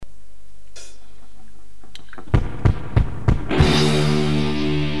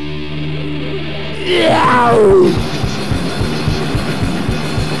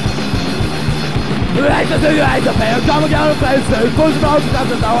Inte suger jag inte fel, kommer gå och press ut. Puss på oss och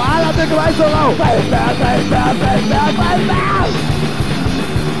kanske så, alla tycker mig så ro. Fredagkväll, fredagkväll, fredagkväll, fredagkväll.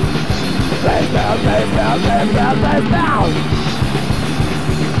 Fredagkväll, fredagkväll, fredagkväll, fredagkväll.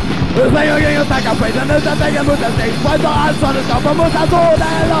 Nu slänger jag och snackar skiten utan tänka mot en sting. Sköter allt som det ska för mot hans ord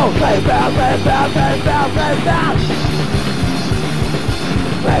är låg. Fredagkväll, fredagkväll, fredagkväll, fredagkväll.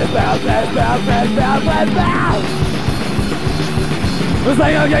 Fredagkväll, fredagkväll, fredagkväll, fredagkväll. Nu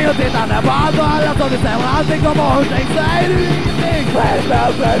slänger jag och tittar ner på allt och alla som du ser. Och allting kommer omkring så är det ju ingenting.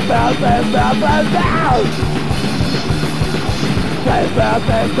 Fredagkväll, fredagkväll, fredagkväll, fredagkväll.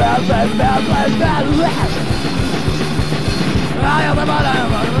 Fredagkväll, fredagkväll, fredagkväll, fredagkväll. Ja, jag tar bara det här.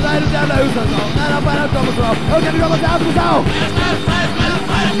 Det är ett jävla huset så. När de bara kommer så. Då kan du komma till allt på så.